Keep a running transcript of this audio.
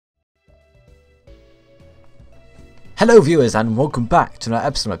Hello viewers and welcome back to another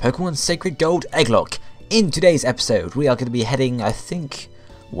episode of my Pokemon Sacred Gold Egglocke. In today's episode we are going to be heading, I think,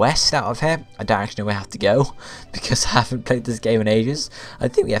 west out of here. I don't actually know where I have to go because I haven't played this game in ages. I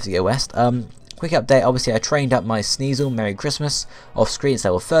think we have to go west. Quick update, obviously I trained up my Sneasel, Merry Christmas, off screen, it's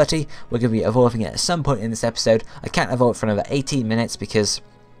level 30. We're going to be evolving it at some point in this episode. I can't evolve it for another 18 minutes because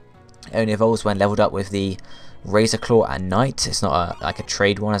it only evolves when leveled up with the Razor Claw at night. It's not like a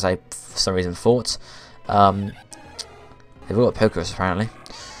trade one as I for some reason thought. They've all got Pokeballs apparently.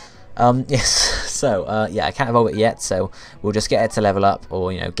 Yes, so yeah, I can't evolve it yet, so we'll just get it to level up,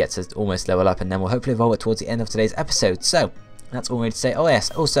 or get to almost level up, and then we'll hopefully evolve it towards the end of today's episode. So that's all we need to say. Oh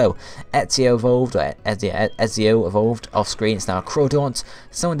yes, also Ezio evolved, or Ezio evolved off screen. It's now a Crawdaunt.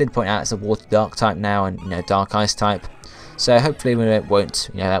 Someone did point out it's a Water Dark type now, and Dark Ice type. So hopefully that won't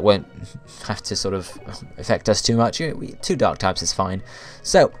have to sort of affect us too much. Two Dark types is fine.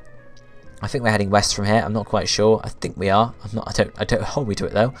 So I think we're heading west from here. I'm not quite sure. I think we are. I don't hold me to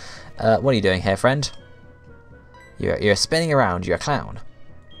it though. What are you doing here, friend? You're spinning around. You're a clown.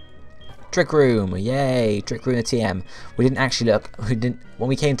 Trick room, yay! Trick room, the TM. We didn't actually look. When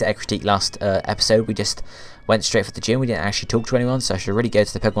we came to Egglocke last episode. We just went straight for the gym. We didn't actually talk to anyone. So I should really go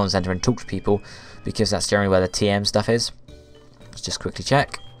to the Pokemon Center and talk to people because that's generally where the TM stuff is. Let's just quickly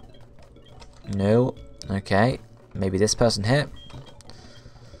check. No. Okay. Maybe this person here.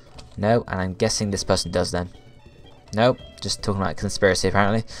 No, and I'm guessing this person does then. Nope, just talking about conspiracy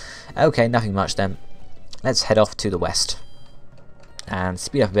apparently. Okay, nothing much then. Let's head off to the west. And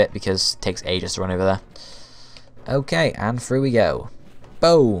speed up a bit because it takes ages to run over there. Okay, and through we go.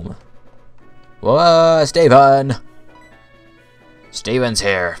 Boom! Whoa, Steven! Steven's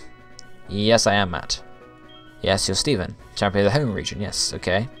here. Yes, I am, Matt. Yes, you're Steven. Champion of the home region, yes,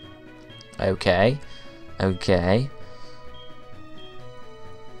 okay. Okay. Okay.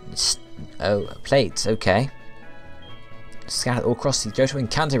 Oh, plates, okay. Scattered all across the Johto and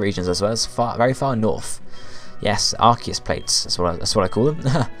Kanto regions as well as very far north. Yes, Arceus plates, that's what I call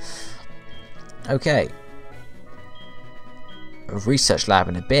them. Okay. A research lab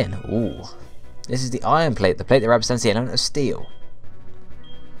in a bin. Ooh. This is the iron plate, the plate that represents the element of steel.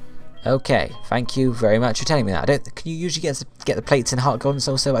 Okay, thank you very much for telling me that. Can you usually get the plates in HeartGold and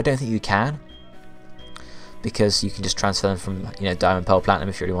SoulSilver? I don't think you can, because you can just transfer them from Diamond, Pearl, Platinum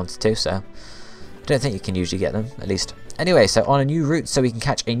if you really wanted to. So I don't think you can usually get them, at least. Anyway, so on a new route, so we can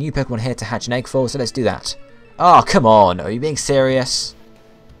catch a new Pokemon here to hatch an egg for. So let's do that. Oh, come on! Are you being serious?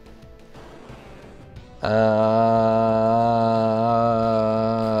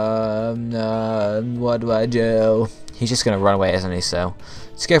 What do I do? He's just gonna run away, isn't he? So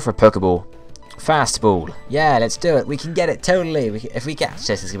let's go for a Pokeball. Fast ball. Yeah, let's do it. We can get it totally. If we catch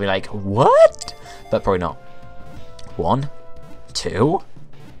this, it's gonna be like, what? But probably not. 1, 2,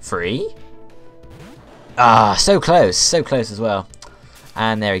 3. Ah, so close as well.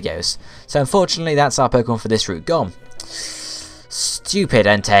 And there he goes. So unfortunately, that's our Pokemon for this route gone. Stupid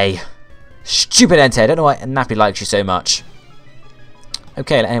Entei. Stupid Entei. I don't know why Nappy likes you so much.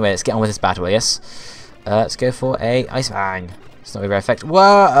 Okay, anyway, let's get on with this battle, yes? Let's go for a Ice Fang. It's not very effective.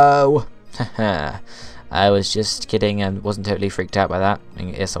 Whoa! I was just kidding and wasn't totally freaked out by that.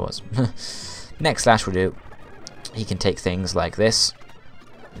 Yes, I was. Next slash will do. He can take things like this.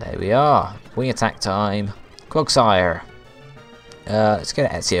 There we are. Wing attack time. Quagsire. Let's go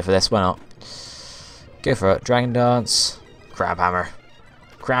to Ezio for this. Why not? Go for it. Dragon Dance. Crab Hammer.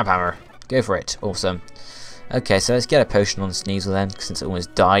 Crab Hammer. Go for it. Awesome. Okay, so let's get a potion on Sneasel then, since it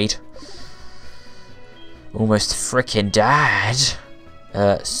almost died. Almost frickin' died.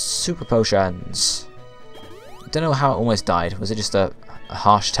 Super potions. Don't know how it almost died. Was it just a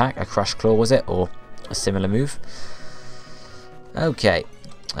harsh attack? A crush claw was it? Or a similar move? Okay.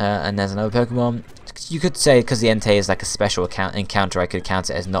 And there's another Pokemon. You could say because the Entei is like a special encounter, I could count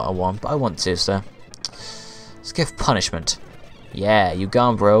it as not a 1, but I want to, so let's give punishment. Yeah, you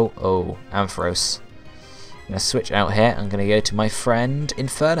gone, bro. Oh, Ampharos. I'm gonna switch out here. I'm gonna go to my friend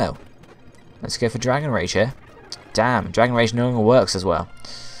Inferno. Let's go for Dragon Rage here. Damn, Dragon Rage no longer works as well.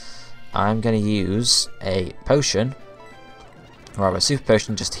 I'm gonna use a potion, or rather a super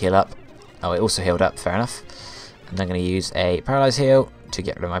potion, just to heal up. Oh, it also healed up. Fair enough. And I'm gonna use a Paralyze heal to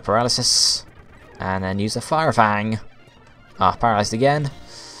get rid of my paralysis, and then use a Fire Fang. Ah, paralyzed again.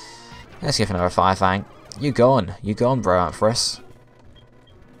 Let's go for another Fire Fang. You gone, bro, Ampharos.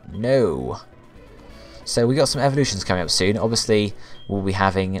 No. So we got some evolutions coming up soon. Obviously, we'll be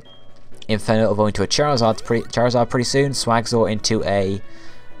having Inferno evolving to a Charizard pretty soon. Swagzor into a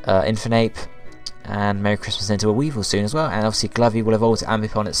Infernape, and Merry Christmas into a Weevil soon as well. And obviously, Glovey will evolve to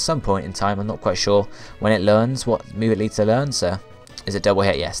Ambipom at some point in time. I'm not quite sure when it learns what move it needs to learn. So Is it double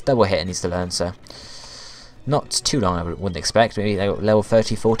hit? Yes, double hit it needs to learn, so. Not too long, I wouldn't expect. Maybe like level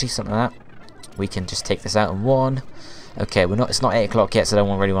 30, 40, something like that. We can just take this out in one. Okay, it's not 8 o'clock yet, so I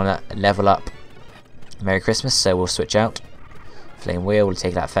don't really want to level up Merry Christmas, so we'll switch out. Flame Wheel, we'll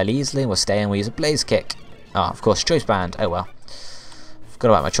take that fairly easily, and we'll stay and we'll use a Blaze Kick. Ah, of course, Choice Band. Oh well. Forgot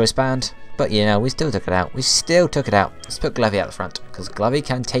about my Choice Band, but you know, we still took it out. We still took it out. Let's put Glovey out the front, because Glovey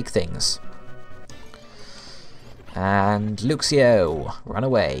can take things. And Luxio, run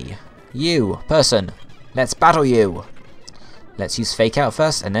away. You, person, let's battle you. Let's use Fake Out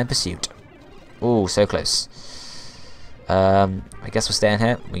first, and then Pursuit. Ooh, so close. I guess we'll stay in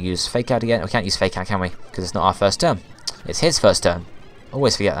here. We use Fake Out again. We can't use Fake Out, can we? Because it's not our first turn. It's his first turn.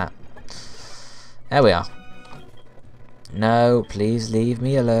 Always forget that. There we are. No, please leave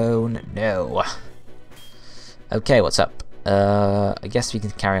me alone. No. Okay, what's up? I guess we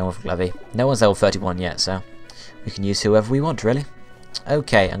can carry on with Glovey. No one's level 31 yet, so we can use whoever we want, really.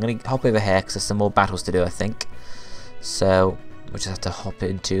 Okay, I'm going to hop over here because there's some more battles to do, I think. So, we'll just have to hop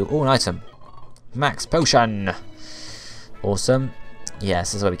into... Oh, an item. Max Potion. Awesome.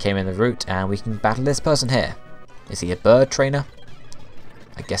 Yes, this is where we came in the route, and we can battle this person here. Is he a bird trainer?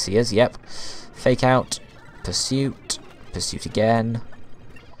 I guess he is, yep. Fake Out. Pursuit. Pursuit again.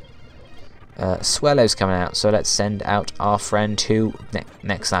 Swellow's coming out, so let's send out our friend who...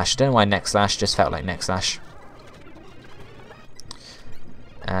 Neck Slash. Don't know why Neck Slash, just felt like Neck Slash.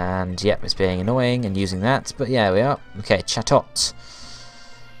 And yep, it's being annoying and using that, but yeah, we are. Okay, Chatot.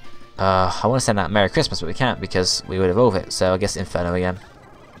 I want to send out Merry Christmas, but we can't because we would evolve it, so I guess Inferno again.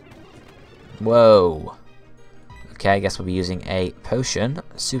 Whoa. Okay, I guess we'll be using a potion,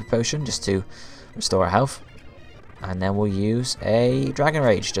 a super potion, just to restore our health. And then we'll use a Dragon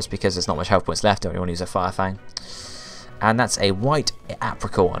Rage, just because there's not much health points left, don't really want to use a Fire Fang. And that's a white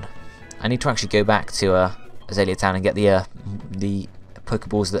Apricorn. I need to actually go back to Azalea Town and get the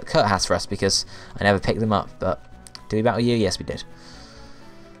Pokeballs that Kurt has for us, because I never picked them up. But did we battle you? Yes, we did.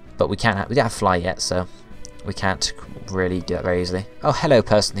 But we don't have Fly yet, so we can't really do that very easily. Oh, hello,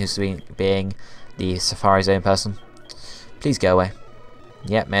 person who's being the Safari Zone person. Please go away.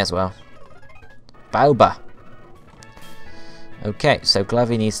 Yep, may as well. Bauba. Okay, so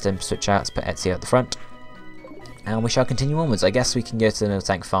Glovey needs to switch out to put Ezio at the front. And we shall continue onwards. I guess we can go to the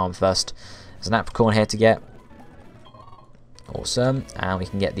Miltank farm first. There's an Apricorn here to get. Awesome. And we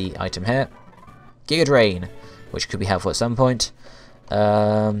can get the item here. Giga Drain, which could be helpful at some point.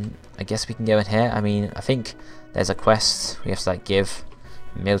 I guess we can go in here. I mean, I think there's a quest. We have to like give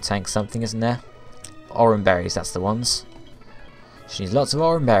Miltank something, isn't there? Oran berries, that's the ones. She needs lots of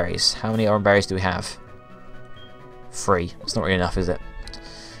Oran berries. How many Oran berries do we have? 3. It's not really enough, is it?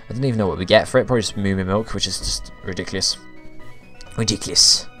 I don't even know what we get for it. Probably just Moo Moo Milk, which is just ridiculous.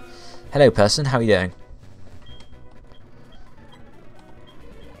 Ridiculous. Hello, person. How are you doing?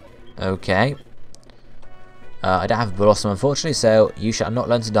 Okay. I don't have Blossom, unfortunately, so you shall not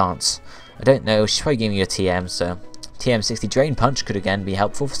learn to dance. I don't know. She's probably giving you a TM, so TM60 Drain Punch could again be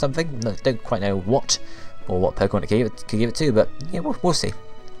helpful for something. No, don't quite know what or what Pokemon it could give it to, but yeah, we'll see.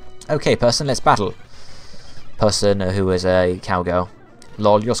 Okay, person, let's battle. Person who is a cowgirl.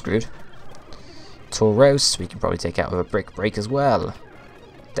 Lol, you're screwed. Tauros, we can probably take out with a Brick Break as well.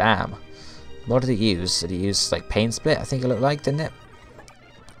 Damn. What did it use? Did it use like Pain Split? I think it looked like, didn't it?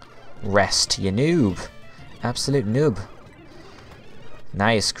 Rest, you noob. Absolute noob. Now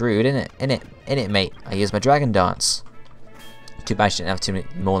you're screwed, innit? Innit, mate. I used my Dragon Dance. Too bad she didn't have too many,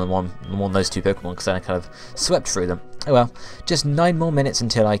 more than those two Pokemon, because then I kind of swept through them. Oh well. Just 9 more minutes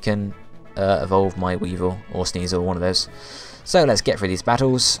until I can evolve my Weevil or Sneasel, one of those. So let's get through these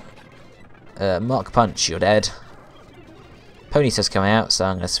battles. Mark Punch, you're dead. Ponyta's coming out, so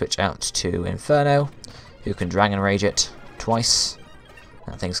I'm going to switch out to Inferno, who can Dragon Rage it twice.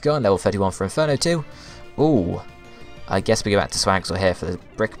 That thing's gone. Level 31 for Inferno too. Ooh. I guess we go back to Swagsor here for the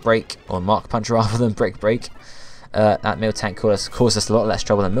Brick Break, or Mark Punch rather than Brick Break. That Miltank caused us a lot less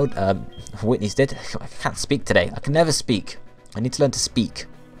trouble than Whitney's did. I can't speak today. I can never speak. I need to learn to speak,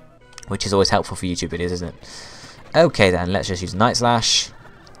 which is always helpful for YouTube videos, isn't it? Okay then, let's just use Night Slash.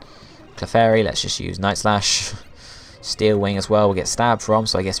 Clefairy, let's just use Night Slash. Steel Wing as well, we'll get stabbed from,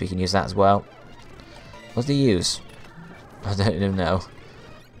 so I guess we can use that as well. What did he use? I don't even know.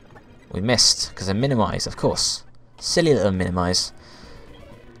 We missed, because I minimize, of course. Silly little minimize.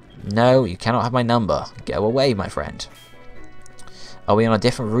 No, you cannot have my number. Go away, my friend. Are we on a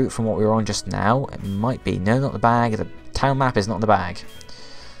different route from what we were on just now? It might be. No, not the bag. The town map is not in the bag.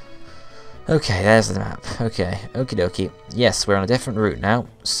 Okay, there's the map. Okay, okie dokie. Yes, we're on a different route now,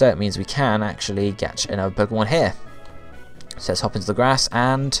 so it means we can actually catch another Pokemon here. So let's hop into the grass,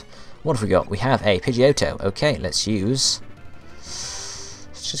 and what have we got? We have a Pidgeotto. Okay, let's use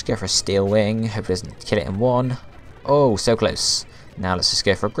Let's just go for a Steel Wing. Hope it doesn't kill it in one. Oh, so close. Now let's just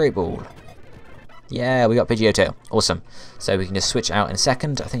go for a Great Ball. Yeah, we got Pidgeotto. Awesome. So we can just switch out in a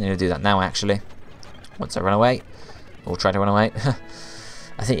second. I think I'm going to do that now, actually. Once I run away. Or try to run away.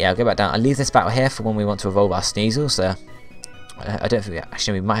 I think, yeah, I'll go back down. I'll leave this battle here for when we want to evolve our Sneasel. So I don't think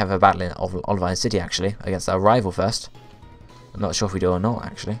we might have a battle in Olivine City, actually, against our rival first. I'm not sure if we do or not,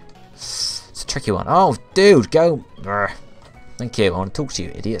 actually. It's a tricky one. Oh, dude, go. Urgh. Thank you. I want to talk to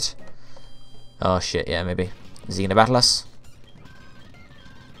you, idiot. Oh, shit, yeah, maybe. Is he going to battle us?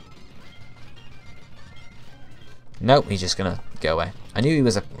 Nope, he's just going to go away. I knew he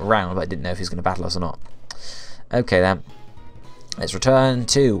was around, but I didn't know if he was going to battle us or not. Okay, then. Let's return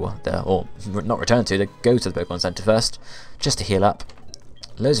to go to the Pokemon Center first, just to heal up.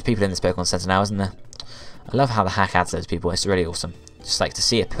 Loads of people in this Pokemon Center now, isn't there? I love how the hack adds those people. It's really awesome. Just like to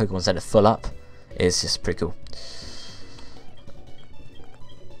see a Pokemon Center full up is just pretty cool.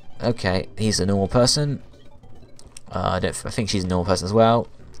 Okay, he's a normal person. I think she's a normal person as well.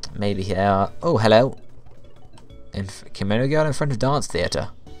 Maybe here. Oh, hello. Kimono Girl in front of Dance Theatre.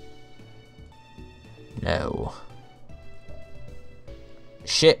 No.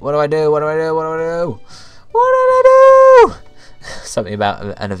 Shit, what do I do? What do I do? What do I do? What did I do? Something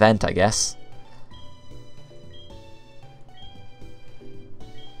about an event, I guess.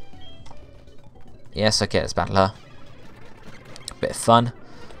 Yes, okay, let's battle her. Bit of fun.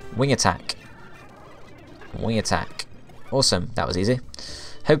 Wing attack. Wing attack. Awesome, that was easy.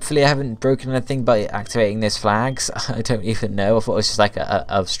 Hopefully I haven't broken anything by activating those flags. I don't even know. I thought it was just like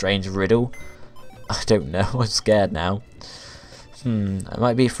a strange riddle. I don't know. I'm scared now. It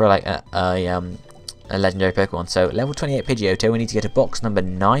might be for like a legendary Pokemon. So level 28 Pidgeotto. We need to get to box number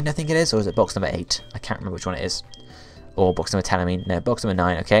 9, I think it is, or is it box number 8? I can't remember which one it is. Or box number 10. I mean, no, box number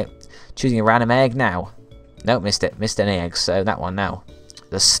 9. Okay, choosing a random egg now. Nope, missed it. Missed any eggs. So that one now.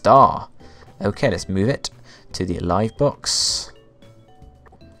 The star. Okay, let's move it to the alive box.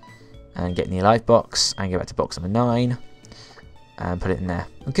 And get in the alive box and go back to box number 9 and put it in there.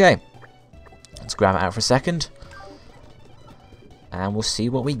 Okay, let's grab it out for a second and we'll see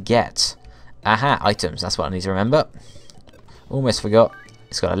what we get. Aha, items, that's what I need to remember. Almost forgot.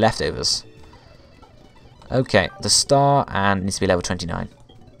 It's got a leftovers. Okay, the star, and it needs to be level 29.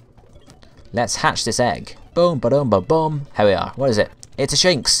 Let's hatch this egg. Boom, ba-dum, ba-boom. Here we are. What is it? It's a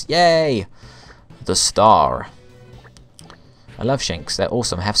Shinx. Yay! The star. I love Shinx. They're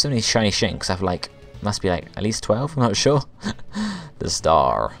awesome. I have so many shiny Shinx. I have like, must be like at least 12. I'm not sure. The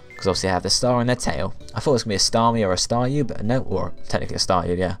star. Because obviously I have the star on their tail. I thought it was going to be a Starmie or a Staryu, but no, or technically a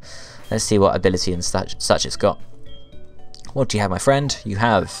Staryu, yeah. Let's see what ability and such it's got. What do you have, my friend? You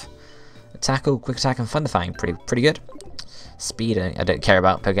have Tackle, Quick Attack, and Thunderfang. Pretty good. Speed, I don't care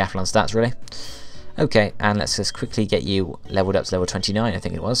about Pogathlon stats, really. Okay, and let's just quickly get you leveled up to level 29, I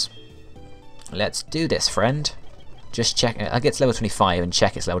think it was. Let's do this, friend. Just check. I'll get to level 25 and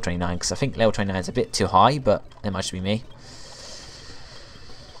check it's level 29, because I think level 29 is a bit too high, but it might just be me.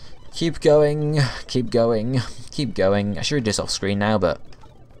 Keep going, keep going, keep going. I should read this off screen now, but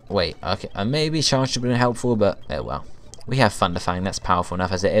wait, okay, maybe charge would have been helpful, but oh well. We have Thunderfang, that's powerful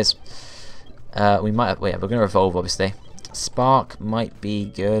enough as it is. We might have, we're going to evolve, obviously. Spark might be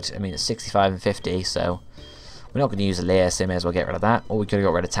good. I mean, it's 65 and 50, so we're not going to use a Leer, so we may as well get rid of that. Or we could have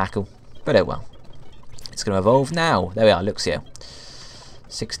got rid of Tackle, but oh well. It's going to evolve now. There we are, Luxio.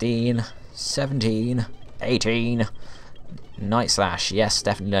 16, 17, 18. Night Slash, yes,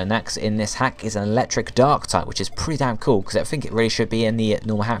 definitely learn that, because in this hack is an electric dark type, which is pretty damn cool, because I think it really should be in the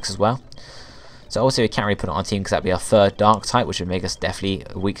normal hacks as well. So also we can't really put it on team, because that'd be our third dark type, which would make us definitely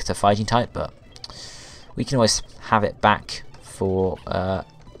weak to fighting type, but we can always have it back for,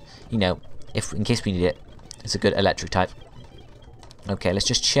 you know, if in case we need it. It's a good electric type. Okay, let's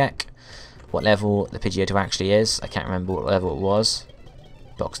just check what level the Pidgeotto actually is. I can't remember what level it was.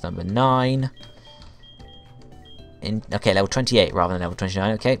 Box number 9. Okay, level 28 rather than level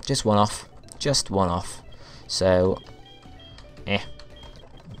 29. Okay, just one off. Just one off. So,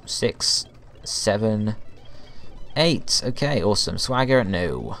 6, 7, 8. Okay, awesome. Swagger,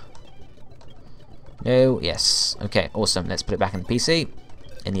 no. No, yes. Okay, awesome. Let's put it back in the PC.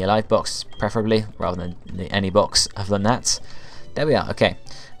 In the alive box, preferably, rather than any box other than that. There we are. Okay.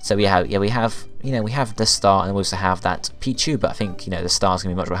 So we have, we have the star, and we also have that Pichu, but I think, the star is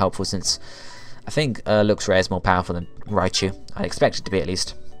going to be much more helpful since I think Luxray is more powerful than Raichu. I'd expect it to be at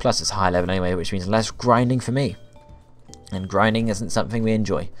least. Plus it's a high level anyway, which means less grinding for me. And grinding isn't something we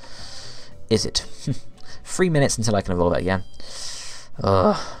enjoy. Is it? 3 minutes until I can evolve it again.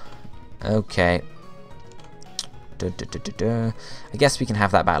 Okay. I guess we can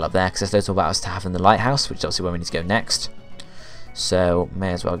have that battle up there, because there's loads more battles to have in the Lighthouse, which is obviously where we need to go next. So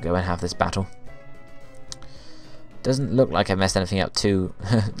may as well go and have this battle. Doesn't look like I've messed anything up too.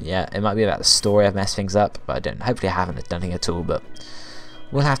 Yeah, it might be about the story I've messed things up, but I don't. Hopefully I haven't done anything at all, but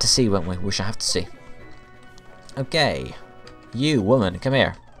we'll have to see, won't we? We shall have to see. Okay. You, woman, come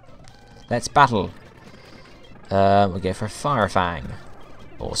here. Let's battle. We'll go for a Fire Fang.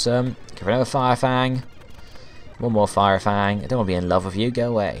 Awesome. Go for another Fire Fang. One more Fire Fang. I don't want to be in love with you.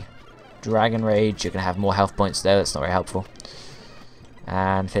 Go away. Dragon Rage. You're going to have more health points though. That's not very helpful.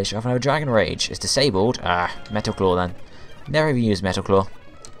 And finish off another Dragon Rage. It's disabled. Ah, Metal Claw then. Never even used Metal Claw.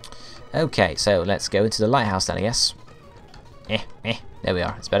 Okay, so let's go into the Lighthouse then, I guess. There we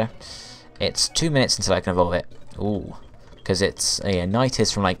are. It's better. It's 2 minutes until I can evolve it. Ooh. Because it's night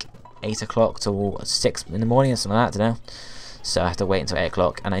is from like 8 o'clock till 6 in the morning or something like that, I don't know. So I have to wait until 8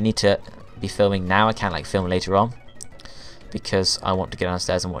 o'clock, and I need to be filming now. I can't like film later on because I want to get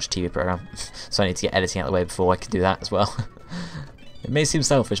downstairs and watch a TV program. So I need to get editing out of the way before I can do that as well. It may seem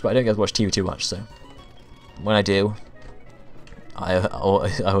selfish, but I don't get to watch TV too much, so when I do, I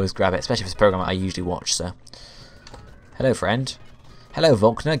always grab it, especially if it's a program I usually watch. So hello, friend. Hello,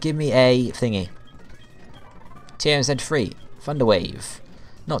 Volkner. Give me a thingy. TMZ free. Thunderwave.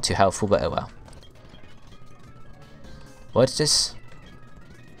 Not too helpful, but oh well. What's this?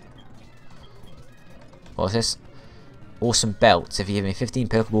 What's this? Awesome belt. If you give me 15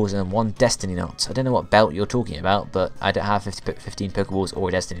 Pokeballs and 1 Destiny Knot. I don't know what belt you're talking about, but I don't have 15 Pokeballs or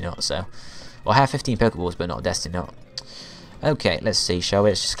a Destiny Knot, so... Well, I have 15 Pokeballs, but not a Destiny Knot. Okay, let's see, shall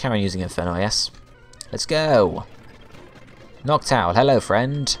we? Let's just carry on using Inferno, I guess. Let's go! Noctowl, hello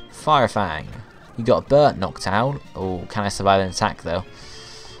friend. Fire Fang. You got a burnt Noctowl. Oh, can I survive an attack, though?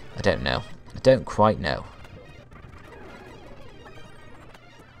 I don't know. I don't quite know.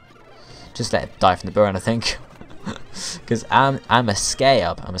 Just let it die from the burn, I think. Because I'm a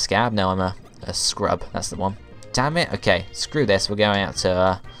scab. I'm a scab? No, I'm a scrub. That's the one. Damn it. Okay, screw this. We're going out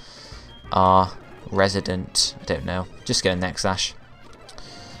to our resident. I don't know. Just go Neck Slash.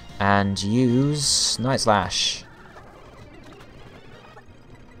 And use Night Slash.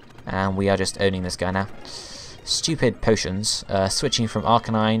 And we are just owning this guy now. Stupid potions. Switching from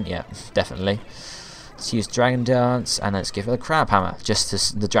Arcanine. Yeah, definitely. Let's use Dragon Dance, and let's give it a Crab Hammer.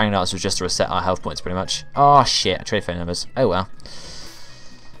 The Dragon Dance was just to reset our health points, pretty much. Oh shit! I traded phone numbers. Oh well.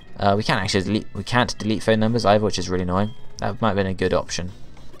 We can't actually delete phone numbers either, which is really annoying. That might have been a good option.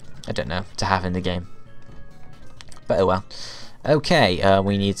 I don't know, to have in the game. But oh well. Okay,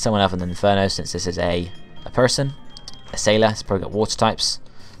 we need someone other than Inferno, since this is a person, a sailor. It's probably got water types.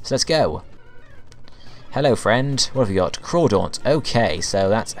 So let's go. Hello, friend. What have you got? Crawdaunt. Okay, so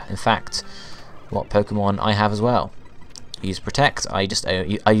that's in fact what Pokemon I have as well. Use Protect. I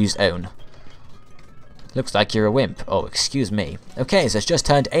use Own. Looks like you're a wimp. Oh, excuse me. Okay, so it's just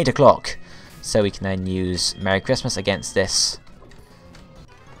turned 8 o'clock. So we can then use Merry Christmas against this,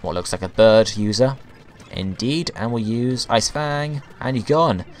 what looks like a bird user. Indeed, and we'll use Ice Fang, and you're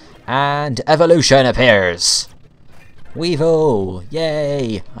gone. And Evolution appears! Weevil!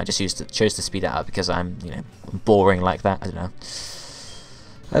 Yay! I just chose to speed that up because I'm, boring like that. I don't know.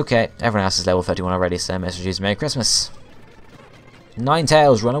 Okay, everyone else is level 31 already, so let's use Merry Christmas.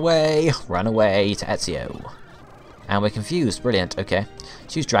 Ninetales, run away! Run away to Ezio. And we're confused. Brilliant. Okay.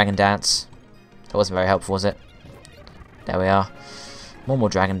 Let's use Dragon Dance. That wasn't very helpful, was it? There we are. One more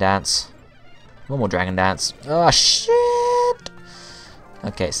Dragon Dance. One more Dragon Dance. Oh, shit!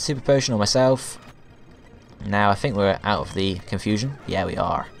 Okay, Super Potion on myself. Now I think we're out of the confusion. Yeah, we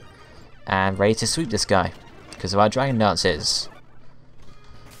are. And ready to sweep this guy because of our Dragon Dances.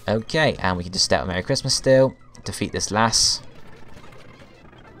 Okay, and we can just start with Merry Christmas still. Defeat this lass.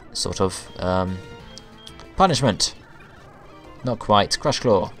 Sort of punishment. Not quite. Crush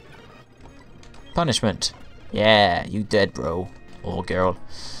Claw. Punishment. Yeah, you dead, bro or girl.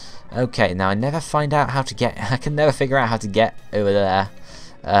 Okay, now I never find out how to get. I can never figure out how to get over there.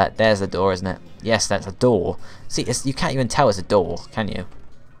 There's the door, isn't it? Yes, that's a door. See, you can't even tell it's a door, can you?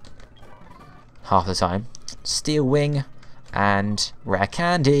 Half the time. Steel Wing and Rare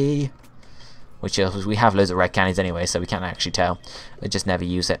Candy. Which is, we have loads of Rare Candies anyway, so we can't actually tell. We just never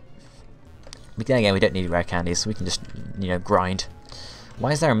use it. But then again, we don't need Rare Candies, so we can just, grind.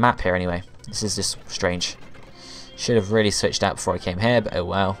 Why is there a map here anyway? This is just strange. Should have really switched out before I came here, but oh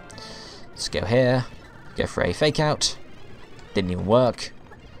well. Let's go here. Go for a Fake Out. Didn't even work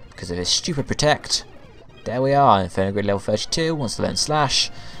because of his stupid Protect. There we are. Inferno Grid level 32. Wants to learn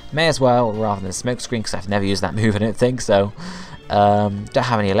Slash. May as well, rather than Smoke Screen, because I've never used that move, I don't think, so. Don't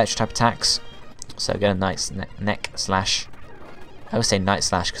have any Electric type attacks. So get a nice Neck Slash. I always say Night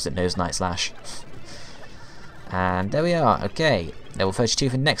Slash because it knows Night Slash. And there we are. Okay. Level 32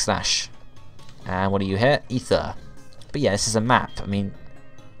 for Neck Slash. And what do you hit? Ether. But yeah, this is a map. I mean,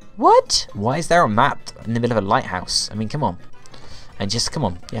 what? Why is there a map in the middle of a lighthouse? I mean, come on. And just, come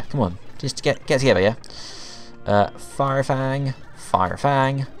on. Yeah, come on. Just get together, yeah? Firefang.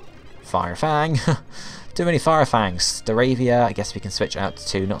 Firefang. Firefang. Too many Firefangs. Doravia, I guess we can switch out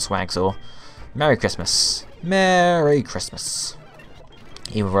to not Swagsaw. Merry Christmas. Merry Christmas.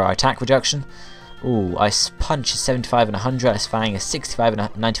 Even for our attack reduction. Ooh, Ice Punch is 75 and 100. Ice Fang is 65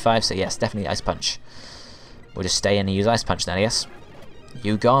 and 95. So yes, definitely Ice Punch. We'll just stay in and use Ice Punch then, I guess.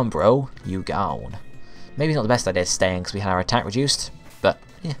 You gone, bro. You gone. Maybe not the best idea to stay in because we had our attack reduced. But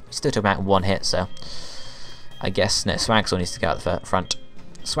yeah, we still took about one hit, so I guess no, Swagsaw needs to go out the front.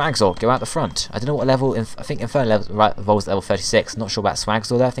 Swagsaw, go out the front. I don't know what level. I think Inferno level evolves at level 36. I'm not sure about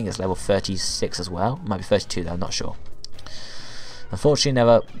Swagsaw though. I think it's level 36 as well. It might be 32 though. I'm not sure. Unfortunately,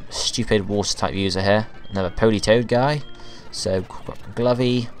 another stupid water type user here. Another Politoad guy. So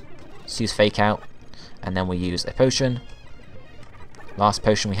Glovey. Let's use Fake Out, and then we use a potion. Last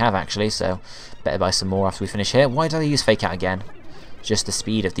potion we have actually, so better buy some more after we finish here. Why did I use Fake Out again? Just the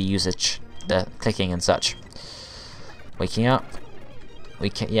speed of the usage, the clicking and such. Waking up. We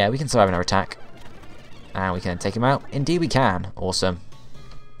can survive another attack. And we can take him out. Indeed we can. Awesome.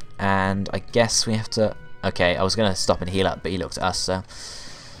 And I guess we have to... Okay, I was going to stop and heal up, but he looked at us, so...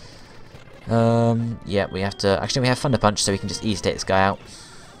 yeah, we have to... Actually, we have Thunder Punch, so we can just easily take this guy out.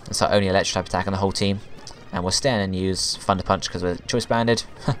 That's our only electric type attack on the whole team. And we'll stay in and use Thunder Punch because we're choice banded.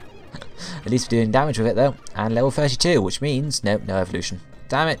 At least we're doing damage with it, though. And level 32, which means... Nope, no evolution.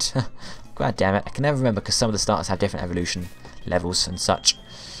 Damn it. God damn it. I can never remember because some of the starters have different evolution levels and such.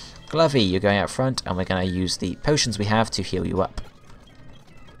 Glovey, you're going out front, and we're going to use the potions we have to heal you up.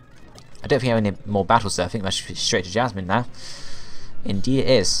 I don't think we have any more battles though. I think that should be straight to Jasmine now. Indeed it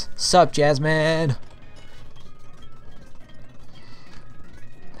is. Sup, Jasmine?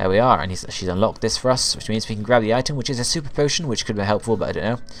 There we are, and she's unlocked this for us, which means we can grab the item, which is a super potion, which could be helpful, but I don't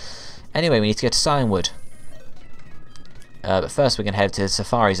know. Anyway, we need to go to Cyanwood. But first we're going to head to the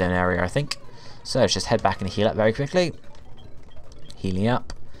Safari Zone area, I think. So let's just head back and heal up very quickly. Healing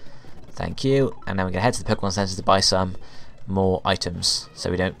up. Thank you. And then we're going to head to the Pokemon Center to buy some more items so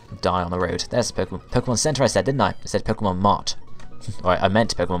we don't die on the road. There's the Pokemon Center I said, didn't I? I said Pokemon Mart. Alright, I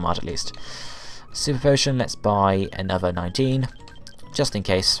meant Pokemon Mart at least. Super Potion, let's buy another 19. Just in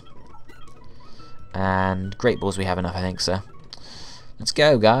case. And Great Balls we have enough, I think, so. Let's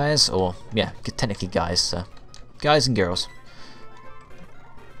go, guys. Or, yeah, technically guys, so. Guys and girls.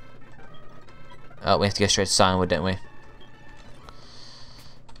 Oh, we have to go straight to Cyanwood, don't we?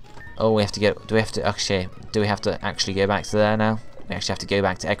 Oh, we have to get... Do we have to actually go back to there now? We actually have to go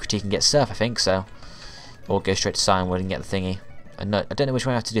back to Egglocke and get Surf, I think, so... Or go straight to Cyanwood and get the thingy. I don't know which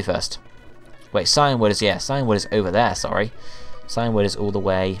one I have to do first. Wait, Cyanwood is... Yeah, Cyanwood is over there, sorry. Cyanwood is all the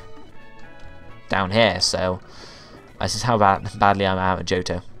way down here, so... This is how badly I'm out of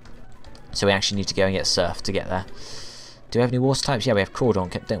Johto. So we actually need to go and get Surf to get there. Do we have any water types? Yeah, we have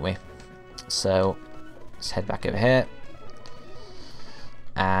Crawdon, don't we? So, let's head back over here.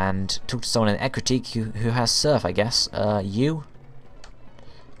 And talk to someone in Egglocke who has Surf, I guess. You?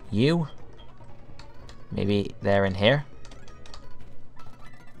 Maybe they're in here?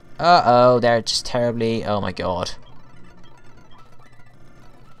 Uh-oh, they're just terribly... Oh my god.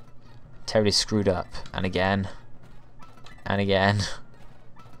 Terribly screwed up. And again. And again.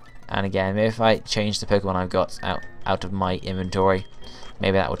 And again. Maybe if I change the Pokemon I've got out of my inventory,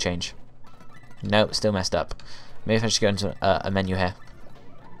 maybe that will change. Nope, still messed up. Maybe if I just go into a menu here.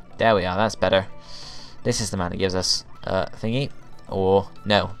 There we are, that's better. This is the man that gives us thingy. Or,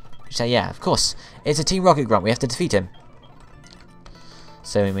 no. You say, yeah, of course. It's a Team Rocket Grunt, we have to defeat him.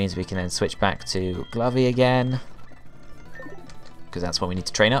 So it means we can then switch back to Glovey again. Because that's what we need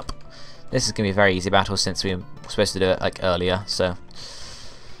to train up. This is going to be a very easy battle since we were supposed to do it like earlier, so...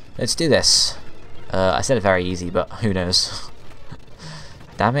 Let's do this. I said very easy, but who knows.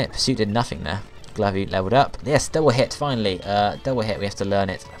 Damn it, Pursuit did nothing there. Glovey leveled up. Yes, double hit, finally. Double hit, we have to learn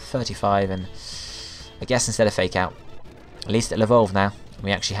it. 35, and I guess instead of Fake Out. At least it'll evolve now.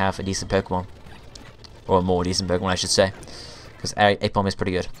 We actually have a decent Pokemon. Or a more decent Pokemon, I should say. Because Apom is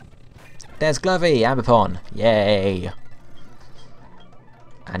pretty good. There's Glovey, Ambipom. Yay!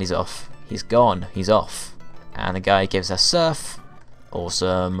 And he's off. He's gone. He's off. And the guy gives us Surf.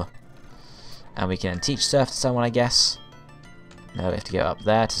 Awesome. And we can then teach Surf to someone, I guess. No, we have to go up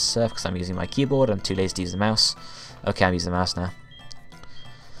there to Surf because I'm using my keyboard. I'm too lazy to use the mouse. Okay, I'm using the mouse now.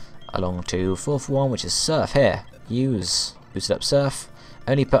 Along to 4th one, which is Surf here. Use. Boosted up Surf.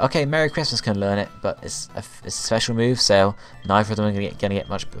 Only put... Okay, Merry Christmas can learn it, but it's a special move, so neither of them are going to get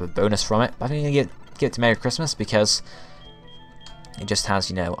much of a bonus from it. But I think I'm going to give it to Merry Christmas because It just has,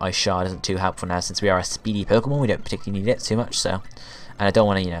 you know, Ice Shard isn't too helpful now since we are a speedy Pokemon. We don't particularly need it too much, so. And I don't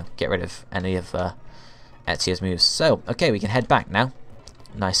want to, you know, get rid of any of Ezio's moves. So, okay, we can head back now.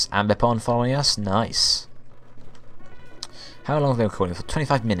 Nice Ambipom following us. Nice. How long have we been recording for?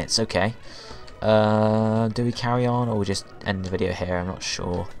 25 minutes, okay. Do we carry on or we just end the video here? I'm not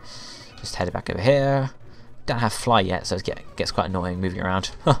sure. Just head back over here. Don't have Fly yet, so it gets quite annoying moving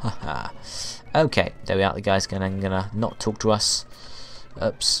around. Okay, there we are. The guy's gonna not talk to us.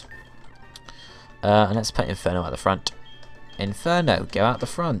 Oops. And let's put Inferno at the front. Inferno, go out the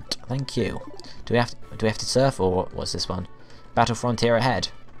front. Thank you. Do we have to surf or what's this one? Battle Frontier ahead.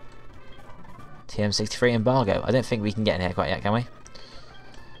 TM63 embargo. I don't think we can get in here quite yet, can we?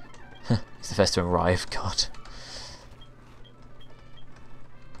 He's the first to arrive. God.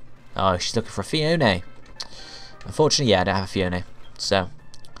 Oh, she's looking for a Fiona. Unfortunately, yeah, I don't have a Fiona. So,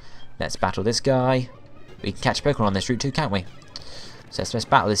 let's battle this guy. We can catch Pokemon on this route too, can't we? So let's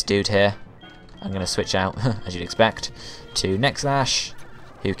battle this dude here. I'm going to switch out, as you'd expect, to Neck Slash,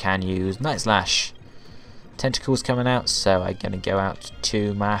 who can use Night Slash. Tentacles coming out, so I'm going to go out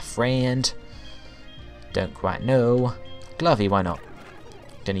to my friend. Don't quite know. Glovey, why not?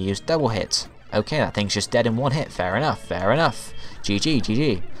 Going to use Double Hit. Okay, that thing's just dead in one hit. Fair enough, fair enough. GG,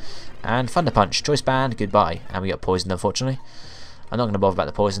 GG. And Thunder Punch, Choice Band, goodbye. And we got poisoned, unfortunately. I'm not going to bother about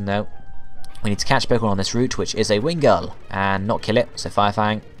the poison, though. We need to catch Pokemon on this route, which is a Wingull, and not kill it. So Fire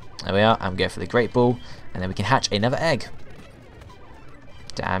Fang. There we are. I'm going for the Great Ball, and then we can hatch another egg.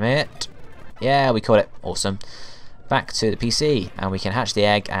 Damn it. Yeah, we caught it. Awesome. Back to the PC, and we can hatch the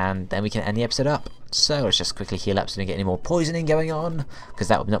egg, and then we can end the episode up. So let's just quickly heal up so we don't get any more poisoning going on, because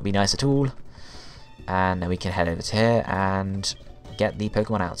that would not be nice at all. And then we can head over to here and get the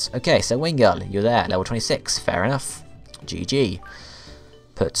Pokemon out. Okay, so Wingull, you're there, level 26. Fair enough. GG.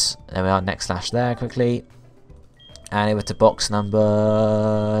 There we are, Neck Slash there quickly. And over to box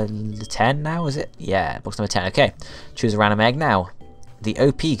number 10 now, is it? Yeah, box number 10. Okay, choose a random egg now. The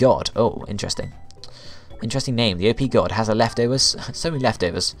OP God. Oh, interesting. Interesting name. The OP God has a leftovers. So many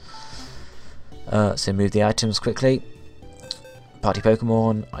leftovers. So move the items quickly. Party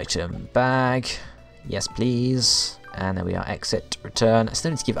Pokemon. Item bag. Yes, please. And there we are. Exit. Return. I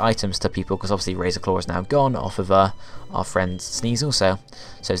still need to give items to people because obviously Razor Claw is now gone off of our friend Sneasel. So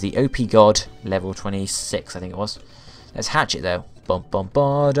it's the OP God, level 26, I think it was. Let's hatch it though. There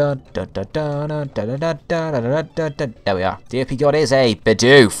we are. The OP God is a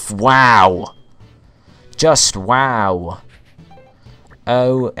Bidoof. Wow. Just wow.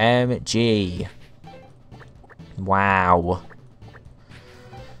 OMG. Wow.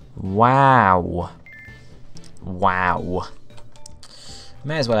 Wow. Wow.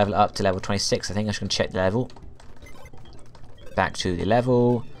 May as well level it up to level 26. I think I'm just going to check the level. Back to the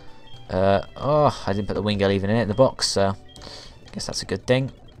level. Oh, I didn't put the Wingull even in the box, so I guess that's a good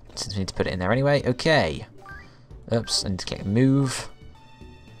thing. Since we need to put it in there anyway. Okay. Oops, I need to click move.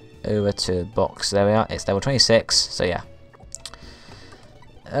 Over to box. There we are. It's level 26, so yeah.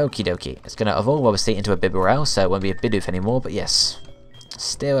 Okie dokie. It's going to evolve obviously into a Bibarel, so it won't be a Bidoof anymore, but yes.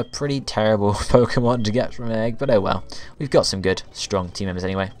 Still a pretty terrible Pokemon to get from an egg, but oh well. We've got some good, strong team members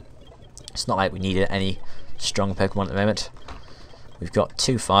anyway. It's not like we needed any strong Pokemon at the moment. We've got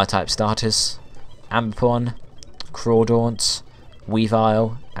 2 Fire-type starters. Ambipom, Crawdaunt,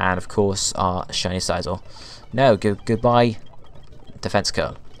 Weavile, and of course our Shiny Sizor. No, goodbye, Defense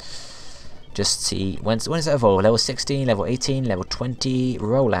Curl. Just see, when does it evolve? Level 16, level 18, level 20,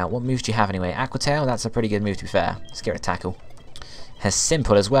 Rollout. What moves do you have anyway? Aqua Tail, that's a pretty good move to be fair. Let's give it a tackle. Has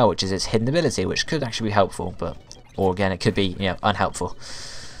Simple as well, which is its hidden ability, which could actually be helpful, but, or again, it could be, you know, unhelpful.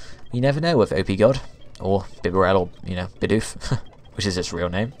 You never know with OP God, or Bibarel, or, you know, Bidoof, which is its real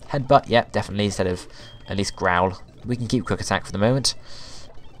name. Headbutt, yep, definitely, instead of at least Growl. We can keep Quick Attack for the moment,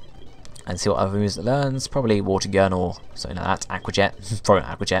 and see what other moves it learns. Probably Water Gun or something like that. Aqua Jet, probably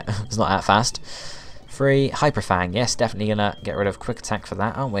not Aqua Jet, it's not that fast. 3, Hyper Fang, yes, definitely gonna get rid of Quick Attack for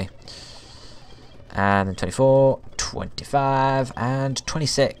that, aren't we? And then 24, 25, and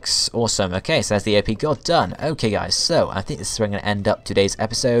 26. Awesome. Okay, so that's the OP God done. Okay, guys, so I think this is where I'm going to end up today's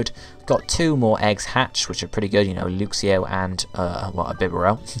episode. Got 2 more eggs hatched, which are pretty good, you know, Luxio and, a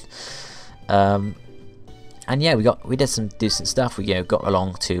Bibarel. And yeah, we did some decent stuff. We, you know, got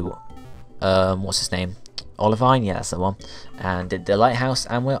along to, what's his name? Olivine, yeah, that's the one. And did the Lighthouse,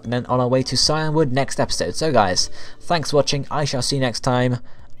 and we're then on our way to Cyanwood next episode. So, guys, thanks for watching. I shall see you next time.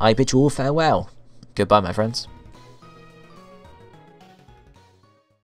 I bid you all farewell. Goodbye, my friends.